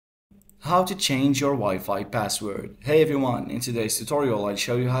How to change your Wi-Fi password. Hey everyone, in today's tutorial I'll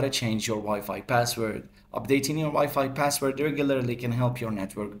show you how to change your Wi-Fi password. Updating your Wi-Fi password regularly can help your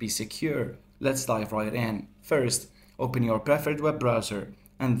network be secure. Let's dive right in. First, open your preferred web browser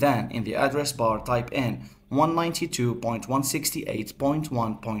and then in the address bar type in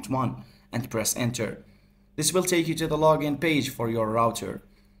 192.168.1.1 and press enter. This will take you to the login page for your router.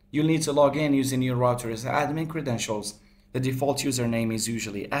 You'll need to log in using your router's admin credentials. The default username is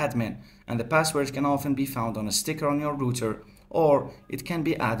usually admin, and the password can often be found on a sticker on your router, or it can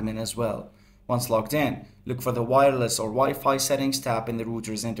be admin as well. Once logged in, look for the wireless or Wi-Fi settings tab in the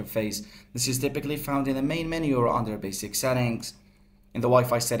router's interface. This is typically found in the main menu or under basic settings. In the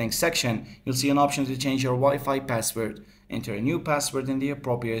Wi-Fi settings section, you'll see an option to change your Wi-Fi password. Enter a new password in the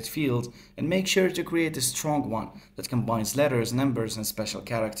appropriate field and make sure to create a strong one that combines letters, numbers, and special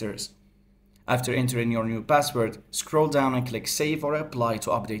characters. After entering your new password, scroll down and click Save or Apply to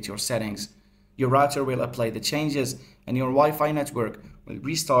update your settings. Your router will apply the changes and your Wi-Fi network will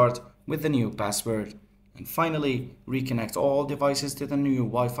restart with the new password. And finally, reconnect all devices to the new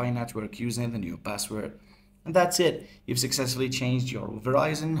Wi-Fi network using the new password. And that's it. You've successfully changed your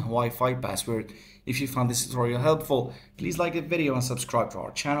Verizon Wi-Fi password. If you found this tutorial helpful, please like the video and subscribe to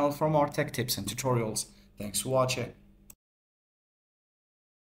our channel for more tech tips and tutorials. Thanks for watching.